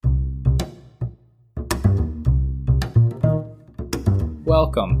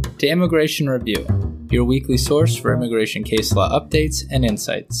Welcome to Immigration Review, your weekly source for immigration case law updates and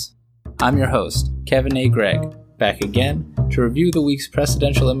insights. I'm your host, Kevin A. Gregg, back again to review the week's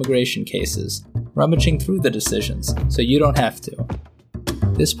precedential immigration cases, rummaging through the decisions so you don't have to.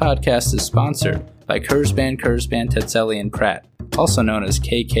 This podcast is sponsored by Kurzban, Tetzelli & Pratt, also known as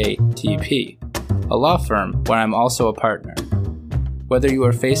KKTP, a law firm where I'm also a partner. Whether you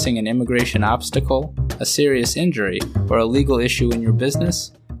are facing an immigration obstacle, a serious injury, or a legal issue in your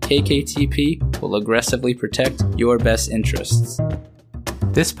business, KKTP will aggressively protect your best interests.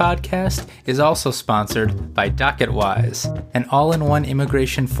 This podcast is also sponsored by DocketWise, an all-in-one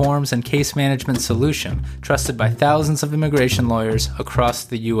immigration forms and case management solution trusted by thousands of immigration lawyers across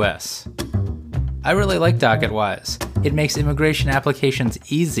the U.S. I really like DocketWise. It makes immigration applications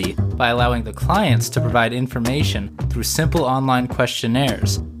easy by allowing the clients to provide information through simple online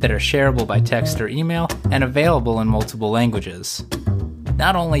questionnaires that are shareable by text or email and available in multiple languages.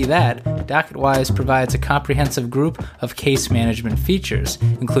 Not only that, DocketWise provides a comprehensive group of case management features,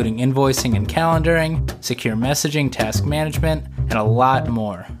 including invoicing and calendaring, secure messaging, task management, and a lot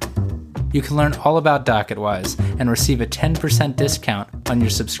more. You can learn all about DocketWise and receive a 10% discount on your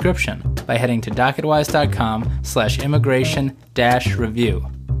subscription by heading to docketwise.com/immigration-review,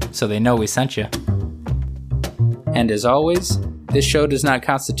 so they know we sent you. And as always, this show does not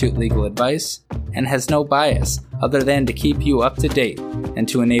constitute legal advice and has no bias other than to keep you up to date and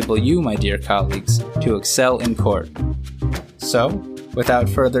to enable you, my dear colleagues, to excel in court. So, without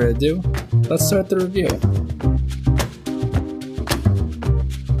further ado, let's start the review.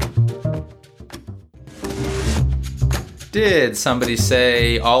 Did somebody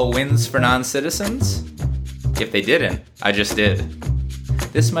say all wins for non-citizens? If they didn't, I just did.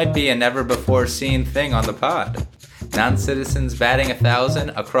 This might be a never-before-seen thing on the pod. Non-citizens batting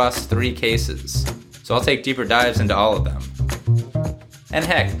 1,000 across 3 cases. So I'll take deeper dives into all of them. And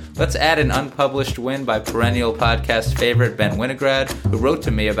heck, let's add an unpublished win by perennial podcast favorite Ben Winograd, who wrote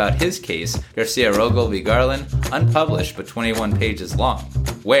to me about his case, Garcia-Rogel v. Garland, unpublished but 21 pages long,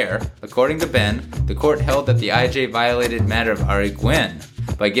 where, according to Ben, the court held that the IJ violated matter of Ariguen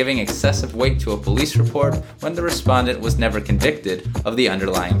by giving excessive weight to a police report when the respondent was never convicted of the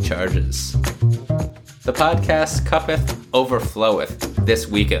underlying charges. The podcast cuppeth overfloweth, this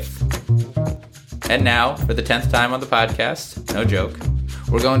weeketh. And now, for the 10th time on the podcast, no joke,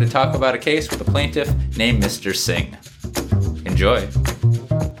 we're going to talk about a case with a plaintiff named Mr. Singh. Enjoy.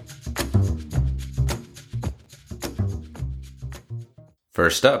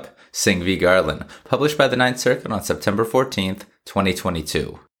 First up, Singh v. Garland, published by the Ninth Circuit on September 14th,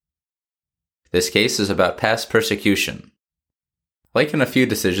 2022. This case is about past persecution. Like in a few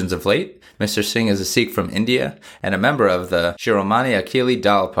decisions of late, Mr. Singh is a Sikh from India and a member of the Shiromani Akali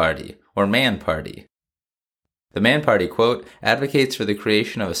Dal Party, or Mann Party. The Mann Party, quote, advocates for the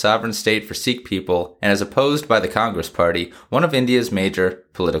creation of a sovereign state for Sikh people and is opposed by the Congress Party, one of India's major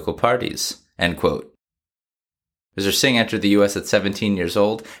political parties, end quote. Mr. Singh entered the U.S. at 17 years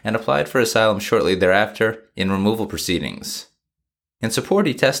old and applied for asylum shortly thereafter in removal proceedings. In support,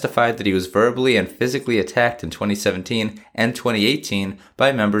 he testified that he was verbally and physically attacked in 2017 and 2018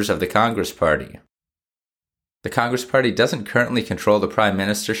 by members of the Congress Party. The Congress Party doesn't currently control the prime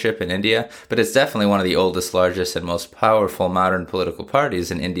ministership in India, but it's definitely one of the oldest, largest, and most powerful modern political parties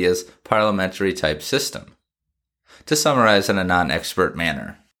in India's parliamentary-type system. To summarize in a non-expert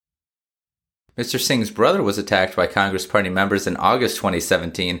manner, Mr. Singh's brother was attacked by Congress Party members in August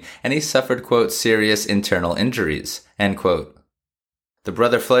 2017, and he suffered, quote, serious internal injuries, end quote. The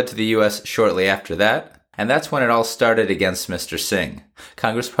brother fled to the U.S. shortly after that, and that's when it all started against Mr. Singh.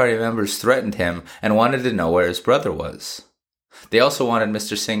 Congress Party members threatened him and wanted to know where his brother was. They also wanted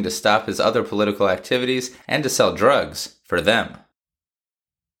Mr. Singh to stop his other political activities and to sell drugs for them.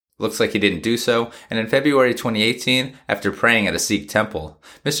 Looks like he didn't do so, and in February 2018, after praying at a Sikh temple,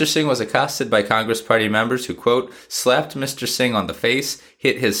 Mr. Singh was accosted by Congress Party members who, quote, slapped Mr. Singh on the face,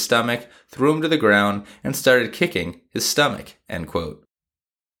 hit his stomach, threw him to the ground, and started kicking his stomach, end quote.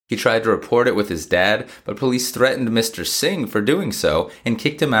 He tried to report it with his dad, but police threatened Mr. Singh for doing so and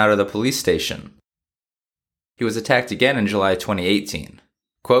kicked him out of the police station. He was attacked again in July 2018.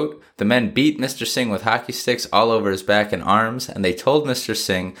 Quote, the men beat Mr. Singh with hockey sticks all over his back and arms, and they told Mr.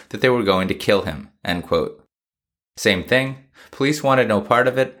 Singh that they were going to kill him, end quote. Same thing, police wanted no part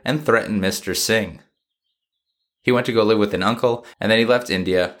of it and threatened Mr. Singh. He went to go live with an uncle, and then he left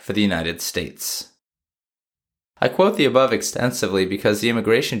India for the United States. I quote the above extensively because the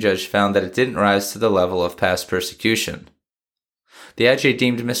immigration judge found that it didn't rise to the level of past persecution. The IJ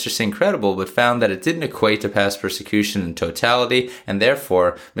deemed Mr. Singh credible, but found that it didn't equate to past persecution in totality, and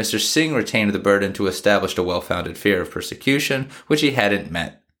therefore, Mr. Singh retained the burden to establish a well-founded fear of persecution, which he hadn't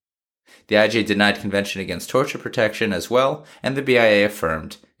met. The IJ denied Convention Against Torture Protection as well, and the BIA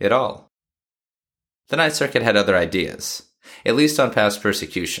affirmed it all. The Ninth Circuit had other ideas, at least on past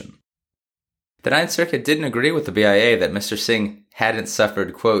persecution. The Ninth Circuit didn't agree with the BIA that Mr. Singh hadn't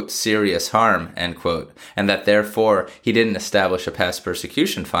suffered, quote, serious harm, end quote, and that therefore he didn't establish a past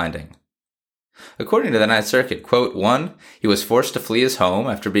persecution finding. According to the Ninth Circuit, quote, 1, he was forced to flee his home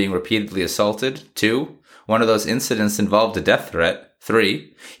after being repeatedly assaulted. 2, one of those incidents involved a death threat.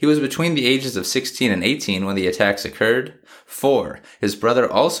 3, he was between the ages of 16 and 18 when the attacks occurred. 4, his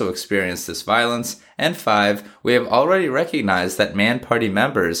brother also experienced this violence. And 5, we have already recognized that Mann Party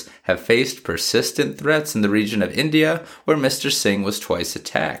members have faced persistent threats in the region of India where Mr. Singh was twice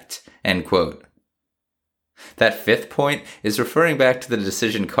attacked, end quote. That fifth point is referring back to the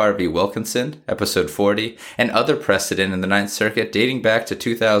decision Carr v. Wilkinson, episode 40, and other precedent in the Ninth Circuit dating back to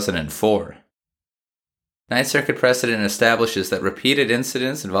 2004. Ninth Circuit precedent establishes that repeated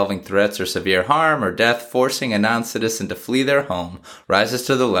incidents involving threats or severe harm or death forcing a non-citizen to flee their home rises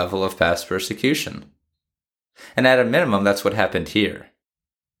to the level of past persecution. And at a minimum, that's what happened here.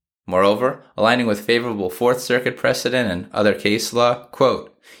 Moreover, aligning with favorable Fourth Circuit precedent and other case law,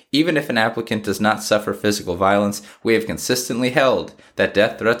 quote, even if an applicant does not suffer physical violence, we have consistently held that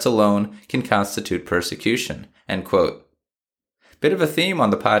death threats alone can constitute persecution, end quote. Bit of a theme on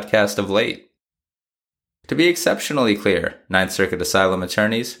the podcast of late. To be exceptionally clear, Ninth Circuit asylum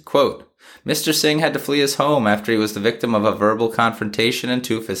attorneys, quote, Mr. Singh had to flee his home after he was the victim of a verbal confrontation and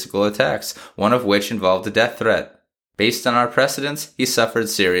 2 physical attacks, one of which involved a death threat. Based on our precedents, he suffered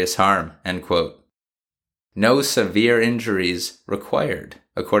serious harm, end quote. No severe injuries required,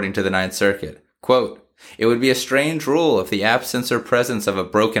 according to the Ninth Circuit. Quote, it would be a strange rule if the absence or presence of a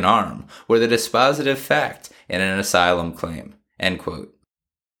broken arm were the dispositive fact in an asylum claim, end quote.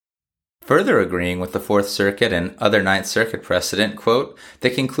 Further agreeing with the Fourth Circuit and other Ninth Circuit precedent, quote, the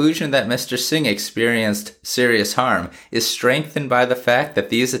conclusion that Mr. Singh experienced serious harm is strengthened by the fact that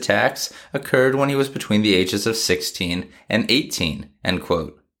these attacks occurred when he was between the ages of 16 and 18, end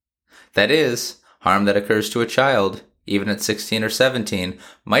quote. That is, harm that occurs to a child, even at 16 or 17,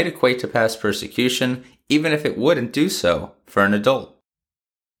 might equate to past persecution, even if it wouldn't do so for an adult.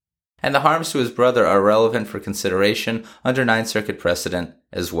 And the harms to his brother are relevant for consideration under Ninth Circuit precedent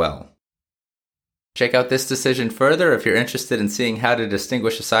as well. Check out this decision further if you're interested in seeing how to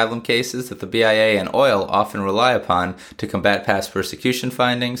distinguish asylum cases that the BIA and OIL often rely upon to combat past persecution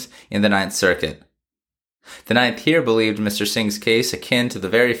findings in the Ninth Circuit. The Ninth here believed Mr. Singh's case akin to the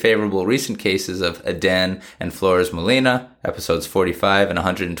very favorable recent cases of Aden and Flores Molina, episodes 45 and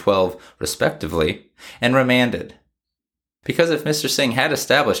 112 respectively, and remanded. Because if Mr. Singh had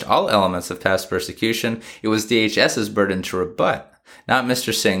established all elements of past persecution, it was DHS's burden to rebut, not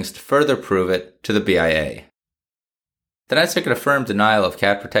Mr. Singh's to further prove it to the BIA. The Ninth Circuit affirmed denial of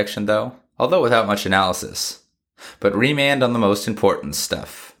cat protection, though, although without much analysis, but remand on the most important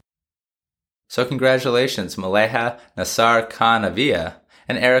stuff. So congratulations, Maleha Nassar Khan Avia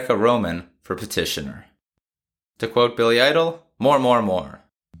and Erica Roman for petitioner. To quote Billy Idol, more.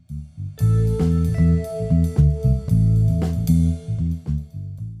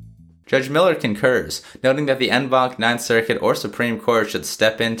 Judge Miller concurs, noting that the en banc Ninth Circuit or Supreme Court should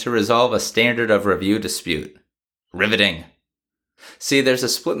step in to resolve a standard of review dispute. Riveting. See, there's a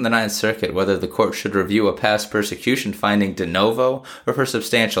split in the Ninth Circuit whether the court should review a past persecution finding de novo or for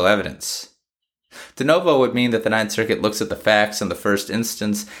substantial evidence. De novo would mean that the Ninth Circuit looks at the facts in the first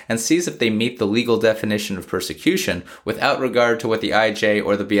instance and sees if they meet the legal definition of persecution without regard to what the IJ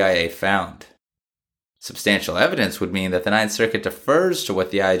or the BIA found. Substantial evidence would mean that the Ninth Circuit defers to what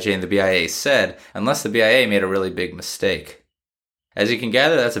the IJ and the BIA said, unless the BIA made a really big mistake. As you can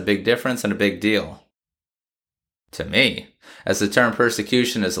gather, that's a big difference and a big deal. To me, as the term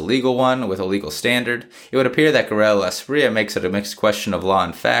persecution is a legal one with a legal standard, it would appear that Guerrero Lasprilla makes it a mixed question of law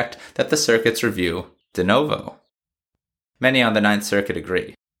and fact that the circuits review de novo. Many on the Ninth Circuit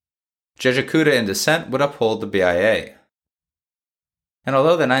agree. Judge Okuda in dissent would uphold the BIA. And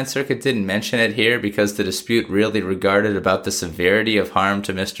although the Ninth Circuit didn't mention it here because the dispute really regarded about the severity of harm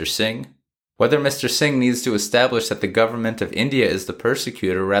to Mr. Singh, whether Mr. Singh needs to establish that the government of India is the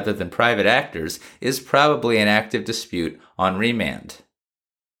persecutor rather than private actors is probably an active dispute on remand.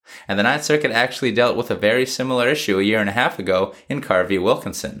 And the Ninth Circuit actually dealt with a very similar issue a year and a half ago in Carr v.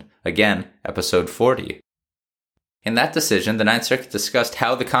 Wilkinson, again, episode 40. In that decision, the Ninth Circuit discussed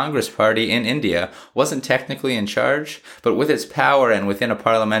how the Congress Party in India wasn't technically in charge, but with its power and within a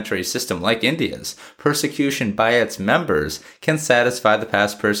parliamentary system like India's, persecution by its members can satisfy the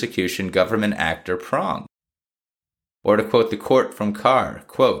past persecution government actor prong. Or to quote the court from Carr,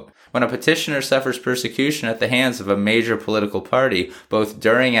 quote, "When a petitioner suffers persecution at the hands of a major political party, both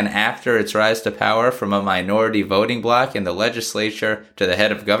during and after its rise to power from a minority voting bloc in the legislature to the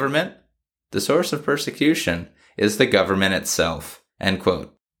head of government, the source of persecution is the government itself." End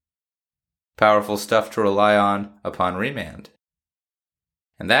quote. Powerful stuff to rely on upon remand.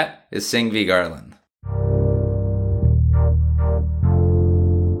 And that is Singh v. Garland.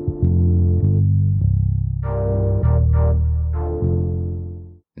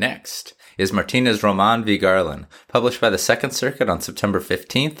 Next is Martinez-Roman v. Garland, published by the Second Circuit on September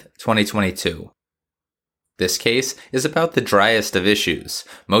 15th, 2022. This case is about the driest of issues,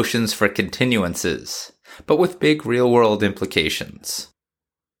 motions for continuances, but with big real-world implications.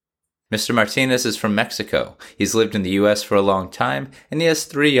 Mr. Martinez is from Mexico. He's lived in the U.S. for a long time, and he has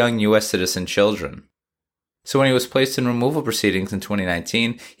 3 young U.S. citizen children. So when he was placed in removal proceedings in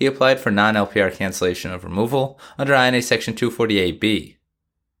 2019, he applied for non-LPR cancellation of removal under INA Section 248B.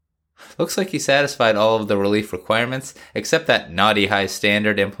 Looks like he satisfied all of the relief requirements, except that naughty high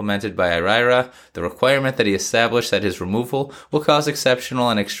standard implemented by IRIRA, the requirement that he establish that his removal will cause exceptional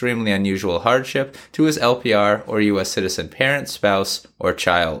and extremely unusual hardship to his LPR or U.S. citizen parent, spouse, or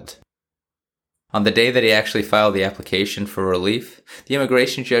child. On the day that he actually filed the application for relief, the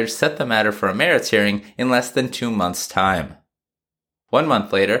immigration judge set the matter for a merits hearing in less than 2 months' time. 1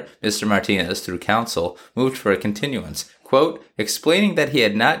 month later, Mr. Martinez, through counsel, moved for a continuance, quote, explaining that he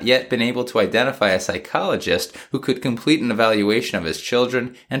had not yet been able to identify a psychologist who could complete an evaluation of his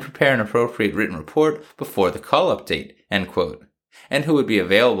children and prepare an appropriate written report before the call-up date, end quote, and who would be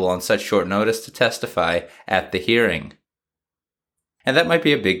available on such short notice to testify at the hearing. And that might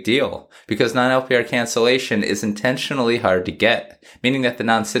be a big deal, because non-LPR cancellation is intentionally hard to get, meaning that the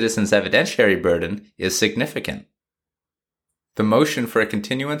non-citizen's evidentiary burden is significant. The motion for a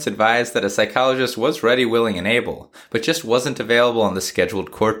continuance advised that a psychologist was ready, willing, and able, but just wasn't available on the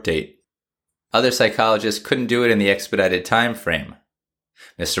scheduled court date. Other psychologists couldn't do it in the expedited time frame.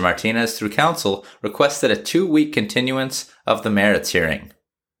 Mr. Martinez, through counsel, requested a 2-week continuance of the merits hearing.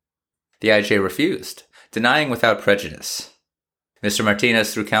 The IJ refused, denying without prejudice. Mr.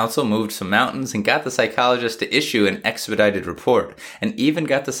 Martinez, through counsel, moved some mountains and got the psychologist to issue an expedited report, and even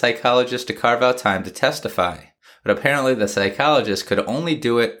got the psychologist to carve out time to testify. But apparently the psychologist could only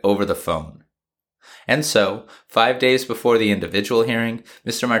do it over the phone. And so, 5 days before the individual hearing,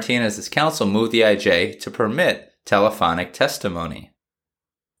 Mr. Martinez's counsel moved the IJ to permit telephonic testimony.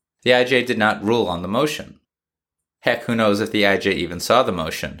 The IJ did not rule on the motion. Heck, who knows if the IJ even saw the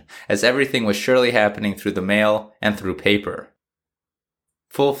motion, as everything was surely happening through the mail and through paper.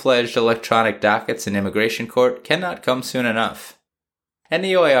 Full-fledged electronic dockets in immigration court cannot come soon enough. And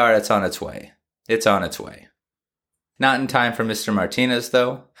the OIR, it's on its way. It's on its way. Not in time for Mr. Martinez,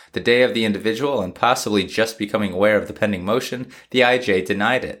 though. The day of the individual, and possibly just becoming aware of the pending motion, the IJ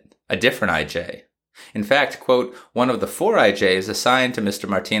denied it. A different IJ. In fact, quote, one of the 4 IJs assigned to Mr.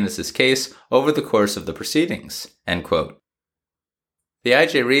 Martinez's case over the course of the proceedings, end quote. The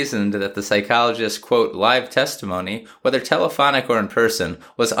IJ reasoned that the psychologist's, quote, live testimony, whether telephonic or in person,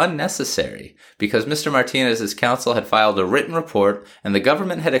 was unnecessary because Mr. Martinez's counsel had filed a written report and the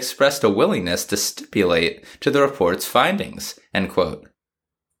government had expressed a willingness to stipulate to the report's findings, end quote.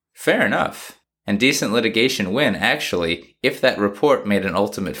 Fair enough. And decent litigation win, actually, if that report made an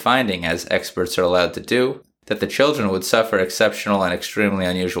ultimate finding, as experts are allowed to do, that the children would suffer exceptional and extremely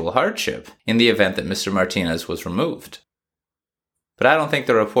unusual hardship in the event that Mr. Martinez was removed. But I don't think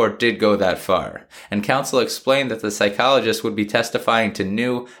the report did go that far, and counsel explained that the psychologist would be testifying to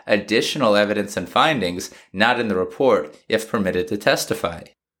new, additional evidence and findings not in the report if permitted to testify.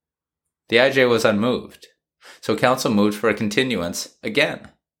 The IJ was unmoved, so counsel moved for a continuance again,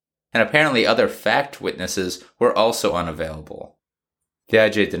 and apparently other fact witnesses were also unavailable. The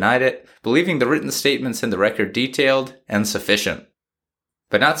IJ denied it, believing the written statements in the record detailed and sufficient.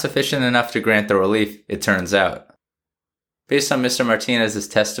 But not sufficient enough to grant the relief, it turns out. Based on Mr. Martinez's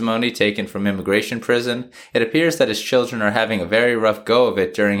testimony taken from immigration prison, it appears that his children are having a very rough go of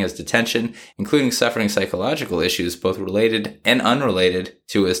it during his detention, including suffering psychological issues both related and unrelated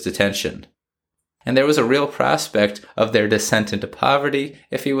to his detention. And there was a real prospect of their descent into poverty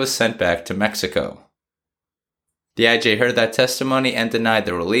if he was sent back to Mexico. The IJ heard that testimony and denied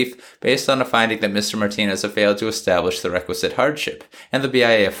the relief based on a finding that Mr. Martinez had failed to establish the requisite hardship, and the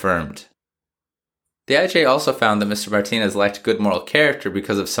BIA affirmed. The IJ also found that Mr. Martinez lacked good moral character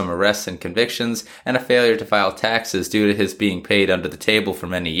because of some arrests and convictions and a failure to file taxes due to his being paid under the table for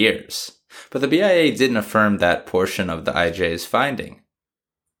many years. But the BIA didn't affirm that portion of the IJ's finding.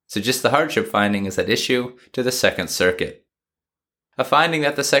 So just the hardship finding is at issue to the Second Circuit. A finding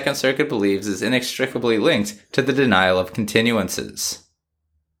that the Second Circuit believes is inextricably linked to the denial of continuances.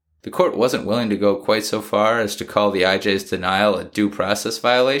 The court wasn't willing to go quite so far as to call the IJ's denial a due process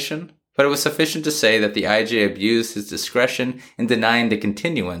violation, but it was sufficient to say that the IJ abused his discretion in denying the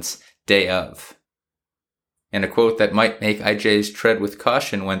continuance day of. In a quote that might make IJs tread with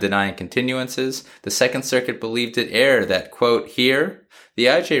caution when denying continuances, the Second Circuit believed it error that, quote, here, the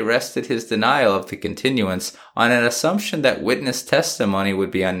IJ rested his denial of the continuance on an assumption that witness testimony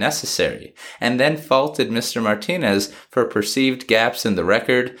would be unnecessary, and then faulted Mr. Martinez for perceived gaps in the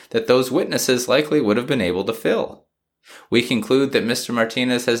record that those witnesses likely would have been able to fill. We conclude that Mr.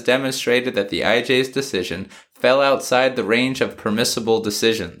 Martinez has demonstrated that the IJ's decision fell outside the range of permissible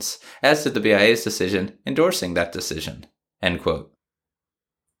decisions, as did the BIA's decision endorsing that decision. End quote.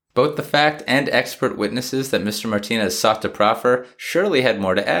 Both the fact and expert witnesses that Mr. Martinez sought to proffer surely had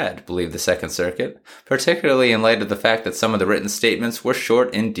more to add, believed the Second Circuit, particularly in light of the fact that some of the written statements were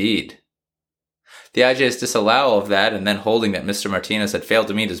short indeed. The IJ's disavowal of that and then holding that Mr. Martinez had failed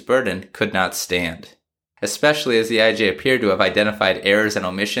to meet his burden could not stand, especially as the IJ appeared to have identified errors and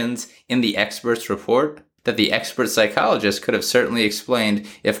omissions in the expert's report that the expert psychologist could have certainly explained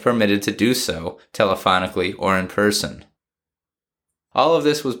if permitted to do so, telephonically or in person. All of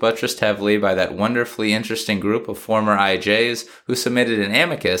this was buttressed heavily by that wonderfully interesting group of former IJs who submitted an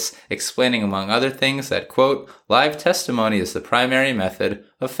amicus explaining among other things that, quote, live testimony is the primary method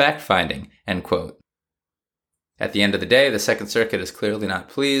of fact-finding, end quote. At the end of the day, the Second Circuit is clearly not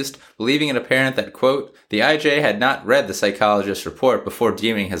pleased, believing it apparent that, quote, the IJ had not read the psychologist's report before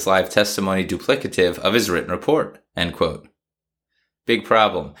deeming his live testimony duplicative of his written report, end quote. Big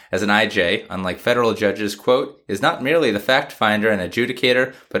problem, as an IJ, unlike federal judges, quote, is not merely the fact finder and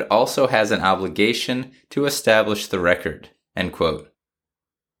adjudicator, but also has an obligation to establish the record, end quote.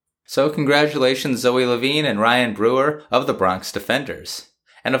 So congratulations Zoe Levine and Ryan Brewer of the Bronx Defenders.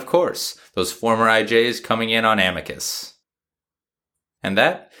 And of course, those former IJs coming in on amicus. And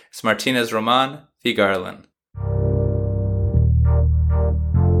that is Martinez-Roman v. Garland.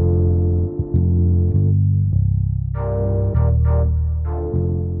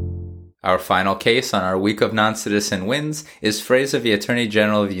 Our final case on our Week of Non-Citizen Wins is Freza v. Attorney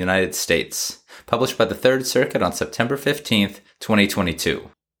General of the United States, published by the Third Circuit on September 15th, 2022.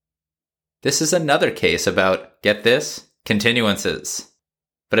 This is another case about, get this, continuances.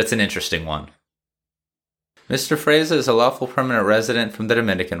 But it's an interesting one. Mr. Freza is a lawful permanent resident from the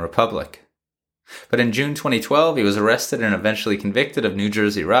Dominican Republic. But in June 2012, he was arrested and eventually convicted of New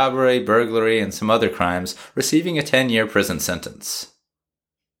Jersey robbery, burglary, and some other crimes, receiving a 10-year prison sentence.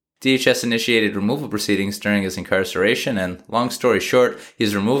 DHS initiated removal proceedings during his incarceration, and, long story short,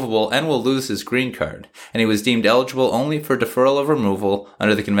 he's removable and will lose his green card, and he was deemed eligible only for deferral of removal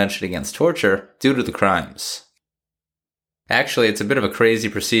under the Convention Against Torture due to the crimes. Actually, it's a bit of a crazy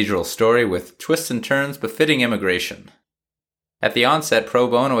procedural story with twists and turns befitting immigration. At the onset, pro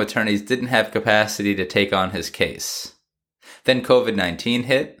bono attorneys didn't have capacity to take on his case. Then COVID-19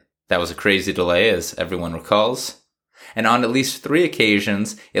 hit. That was a crazy delay, as everyone recalls. And on at least 3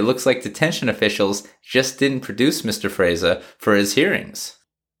 occasions, it looks like detention officials just didn't produce Mr. Freza for his hearings.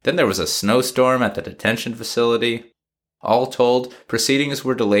 Then there was a snowstorm at the detention facility. All told, proceedings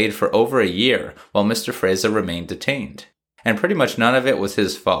were delayed for over a year while Mr. Freza remained detained. And pretty much none of it was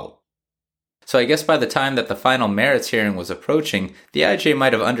his fault. So I guess by the time that the final merits hearing was approaching, the IJ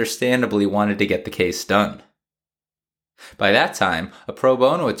might have understandably wanted to get the case done. By that time, a pro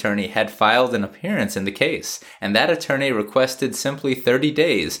bono attorney had filed an appearance in the case, and that attorney requested simply 30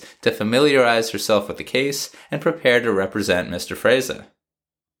 days to familiarize herself with the case and prepare to represent Mr. Freza.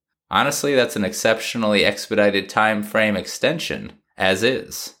 Honestly, that's an exceptionally expedited time frame extension, as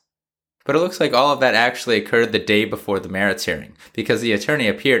is. But it looks like all of that actually occurred the day before the merits hearing, because the attorney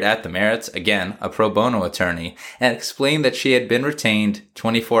appeared at the merits, again, a pro bono attorney, and explained that she had been retained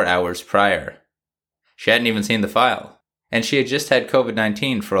 24 hours prior. She hadn't even seen the file. And she had just had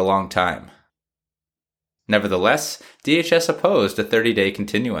COVID-19 for a long time. Nevertheless, DHS opposed a 30-day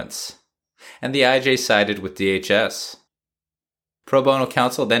continuance, and the IJ sided with DHS. Pro bono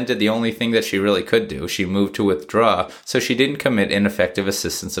counsel then did the only thing that she really could do. She moved to withdraw, so she didn't commit ineffective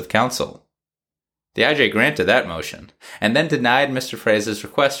assistance of counsel. The IJ granted that motion, and then denied Mr. Freza's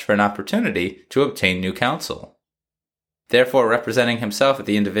request for an opportunity to obtain new counsel. Therefore, representing himself at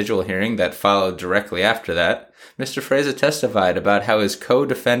the individual hearing that followed directly after that, Mr. Freza testified about how his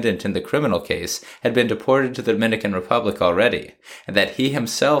co-defendant in the criminal case had been deported to the Dominican Republic already, and that he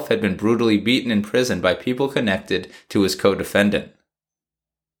himself had been brutally beaten in prison by people connected to his co-defendant.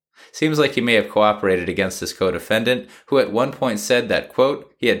 Seems like he may have cooperated against his co-defendant, who at one point said that,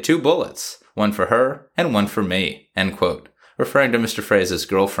 quote, he had 2 bullets, one for her and one for me, end quote, referring to Mr. Freza's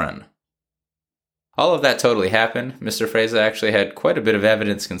girlfriend. All of that totally happened. Mr. Freza actually had quite a bit of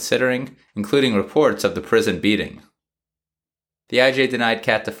evidence considering, including reports of the prison beating. The IJ denied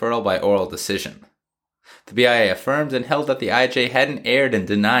cat deferral by oral decision. The BIA affirmed and held that the IJ hadn't erred in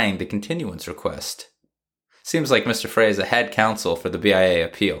denying the continuance request. Seems like Mr. Freza had counsel for the BIA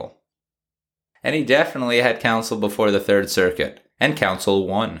appeal. And he definitely had counsel before the Third Circuit, and counsel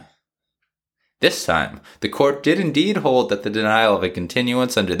won. This time, the court did indeed hold that the denial of a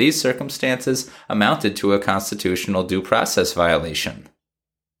continuance under these circumstances amounted to a constitutional due process violation.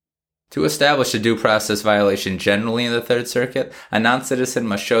 To establish a due process violation generally in the Third Circuit, a non-citizen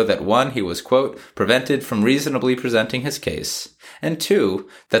must show that 1, he was, quote, prevented from reasonably presenting his case, and 2,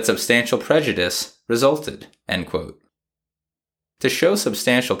 that substantial prejudice resulted, end quote. To show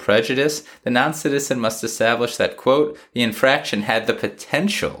substantial prejudice, the non-citizen must establish that, quote, the infraction had the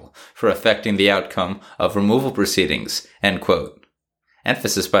potential for affecting the outcome of removal proceedings, end quote.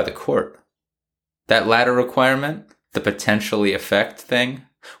 Emphasis by the court. That latter requirement, the potentially affect thing,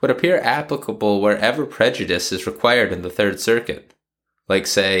 would appear applicable wherever prejudice is required in the Third Circuit, like,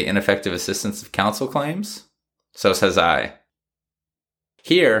 say, ineffective assistance of counsel claims? So says I.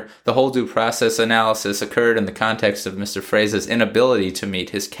 Here, the whole due process analysis occurred in the context of Mr. Freza's inability to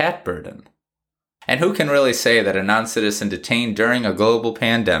meet his cat burden. And who can really say that a non-citizen detained during a global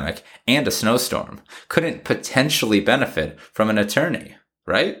pandemic and a snowstorm couldn't potentially benefit from an attorney,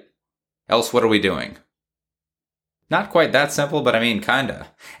 right? Else what are we doing? Not quite that simple, but I mean kinda.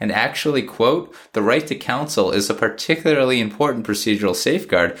 And actually, quote, the right to counsel is a particularly important procedural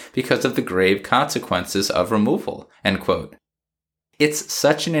safeguard because of the grave consequences of removal, end quote. It's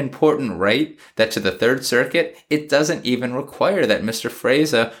such an important right that to the Third Circuit, it doesn't even require that Mr.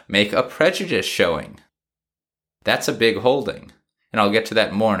 Freza make a prejudice showing. That's a big holding, and I'll get to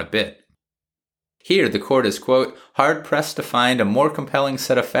that more in a bit. Here, the court is, quote, hard-pressed to find a more compelling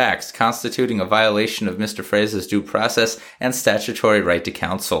set of facts constituting a violation of Mr. Freza's due process and statutory right to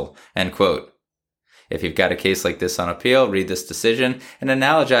counsel, end quote. If you've got a case like this on appeal, read this decision and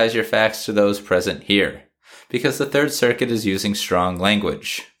analogize your facts to those present here, because the Third Circuit is using strong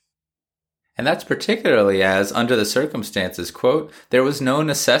language. And that's particularly as, under the circumstances, quote, there was no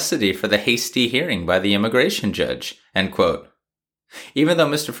necessity for the hasty hearing by the immigration judge, end quote. Even though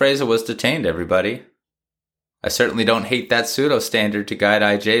Mr. Freza was detained, everybody. I certainly don't hate that pseudo-standard to guide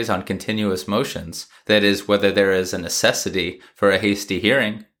IJs on continuous motions, that is, whether there is a necessity for a hasty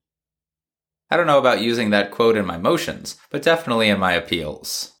hearing. I don't know about using that quote in my motions, but definitely in my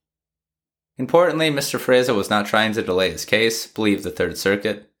appeals. Importantly, Mr. Freza was not trying to delay his case, believe the Third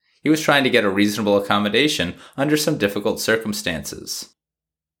Circuit. He was trying to get a reasonable accommodation under some difficult circumstances.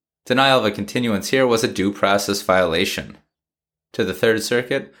 Denial of a continuance here was a due process violation. To the Third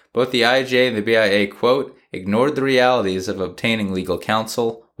Circuit, both the IJ and the BIA, quote, ignored the realities of obtaining legal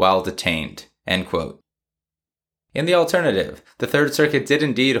counsel while detained, end quote. In the alternative, the Third Circuit did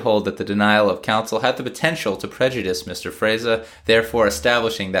indeed hold that the denial of counsel had the potential to prejudice Mr. Freza, therefore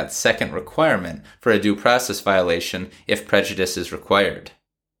establishing that second requirement for a due process violation if prejudice is required.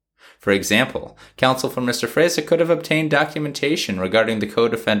 For example, counsel for Mr. Freza could have obtained documentation regarding the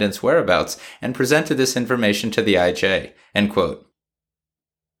co-defendant's whereabouts and presented this information to the IJ, end quote.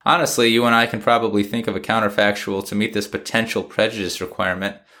 Honestly, you and I can probably think of a counterfactual to meet this potential prejudice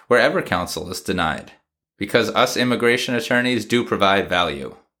requirement wherever counsel is denied, because us immigration attorneys do provide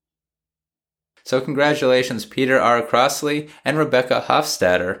value. So congratulations Peter R. Crossley and Rebecca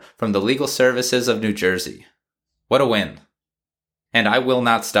Hofstadter from the Legal Services of New Jersey. What a win. And I will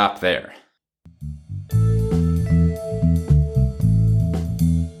not stop there.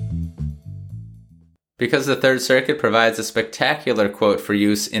 Because the Third Circuit provides a spectacular quote for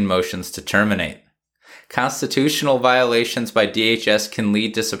use in motions to terminate. Constitutional violations by DHS can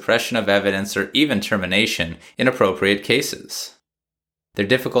lead to suppression of evidence or even termination in appropriate cases. They're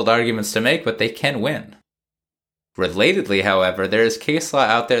difficult arguments to make, but they can win. Relatedly, however, there is case law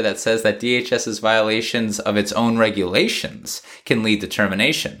out there that says that DHS's violations of its own regulations can lead to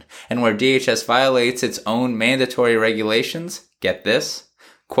termination, and where DHS violates its own mandatory regulations, get this,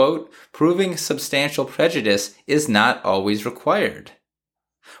 quote, proving substantial prejudice is not always required.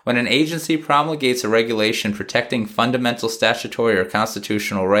 When an agency promulgates a regulation protecting fundamental statutory or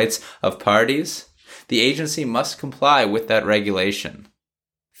constitutional rights of parties, the agency must comply with that regulation.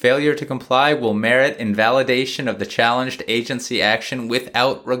 Failure to comply will merit invalidation of the challenged agency action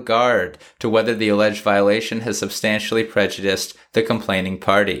without regard to whether the alleged violation has substantially prejudiced the complaining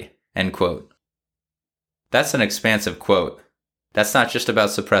party." End quote. That's an expansive quote. That's not just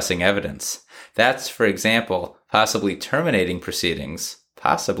about suppressing evidence. That's, for example, possibly terminating proceedings,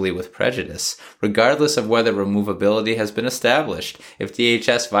 possibly with prejudice, regardless of whether removability has been established, if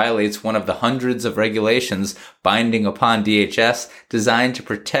DHS violates one of the hundreds of regulations binding upon DHS designed to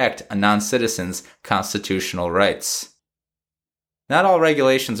protect a non-citizen's constitutional rights. Not all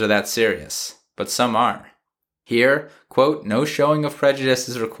regulations are that serious, but some are. Here, quote, "no showing of prejudice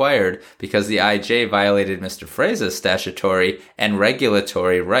is required because the IJ violated Mr. Fraser's statutory and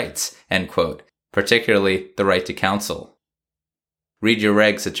regulatory rights," end quote, particularly the right to counsel. Read your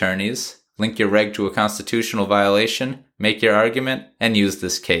regs, attorneys. Link your reg to a constitutional violation, make your argument, and use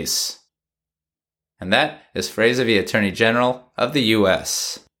this case. And that is Fraser v. Attorney General of the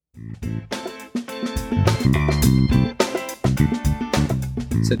U.S.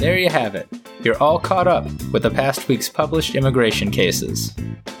 So there you have it. You're all caught up with the past week's published immigration cases.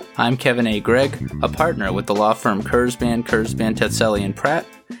 I'm Kevin A. Gregg, a partner with the law firm Kurzban, Tetzeli & Pratt,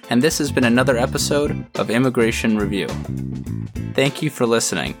 and this has been another episode of Immigration Review. Thank you for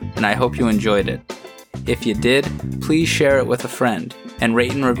listening, and I hope you enjoyed it. If you did, please share it with a friend and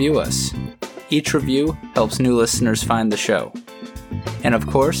rate and review us. Each review helps new listeners find the show. And of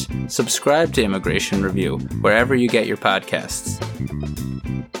course, subscribe to Immigration Review wherever you get your podcasts.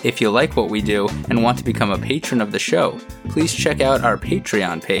 If you like what we do and want to become a patron of the show, please check out our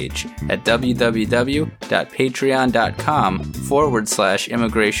Patreon page at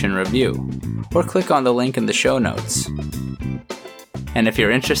www.patreon.com/Immigration Review, or click on the link in the show notes. And if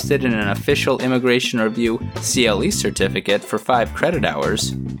you're interested in an official Immigration Review CLE certificate for 5 credit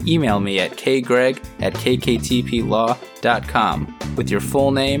hours, email me at kgreg@kktplaw.com with your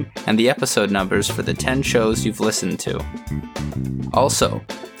full name and the episode numbers for the 10 shows you've listened to. Also,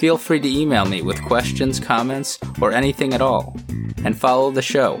 feel free to email me with questions, comments, or anything at all. And follow the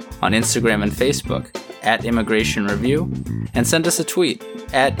show on Instagram and Facebook at Immigration Review, and send us a tweet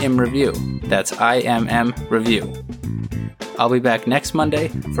at ImReview. That's IMM Review. I'll be back next Monday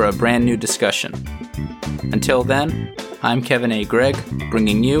for a brand new discussion. Until then, I'm Kevin A. Gregg,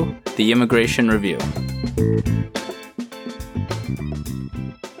 bringing you the Immigration Review.